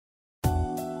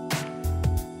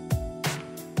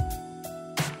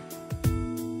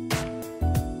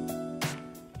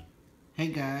Hey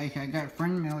guys, I got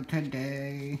friend mail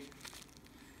today.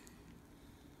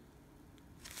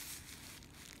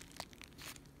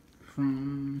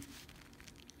 From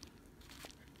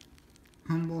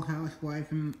Humble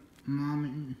Housewife and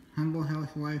Mom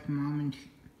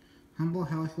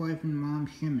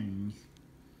Simmons.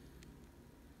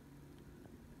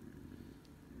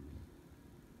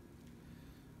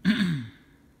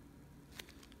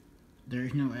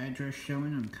 There's no address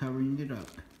showing, I'm covering it up.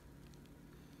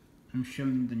 I'm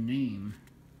showing the name.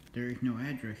 There is no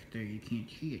address there, you can't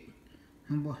see it.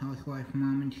 Humble Housewife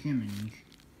Mom and Simmons.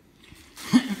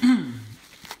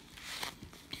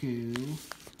 To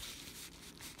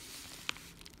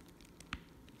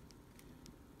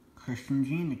Christian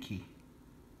Unity.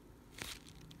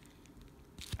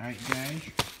 Alright guys.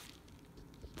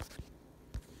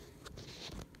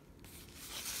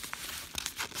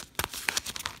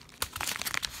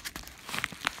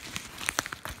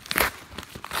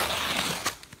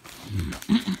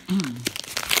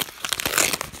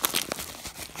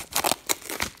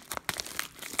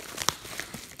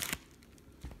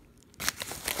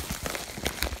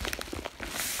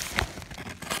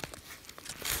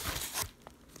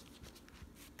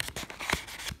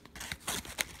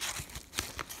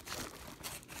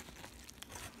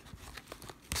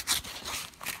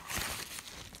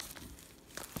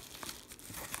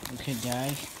 Okay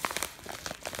guys,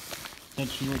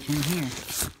 let's see what's in here.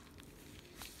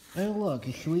 Oh look,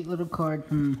 a sweet little card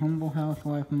from Humble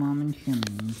Housewife Mom and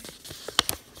Simmons.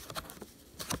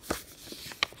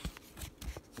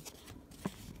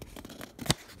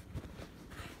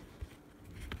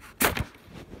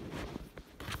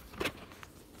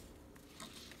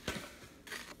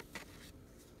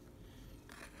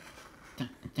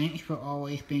 Thanks for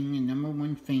always being the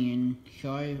 #1 fan.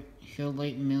 Sorry so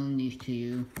late mailing these to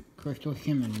you, Crystal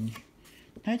Simmons.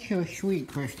 That's so sweet,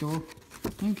 Crystal.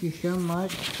 Thank you so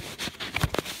much.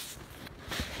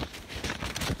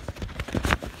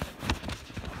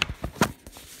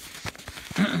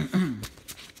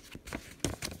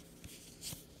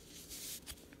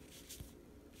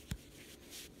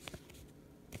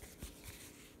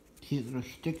 Cute little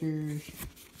stickers.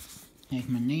 Has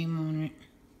my name on it.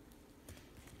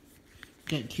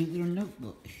 Got cute little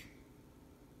notebooks.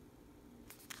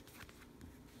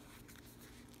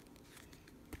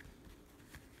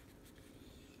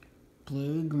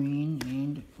 Blue, green,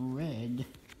 and red.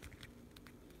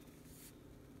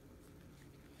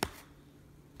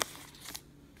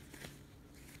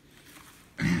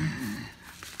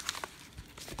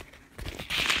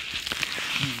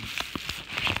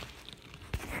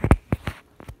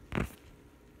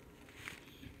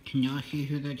 Can y'all see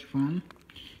who that's from?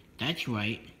 That's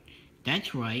right.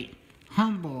 That's right.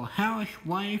 Humble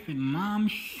Housewife and Mom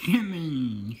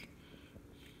Simmons.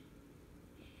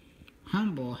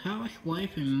 Humble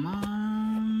Housewife and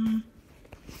Mom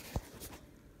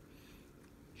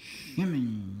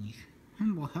Simmons.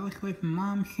 Humble Housewife and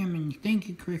Mom Simmons. Thank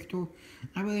you, Crystal.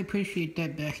 I really appreciate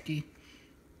that, bestie.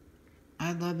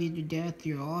 I love you to death.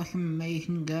 You're awesome,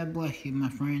 amazing. God bless you, my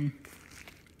friend.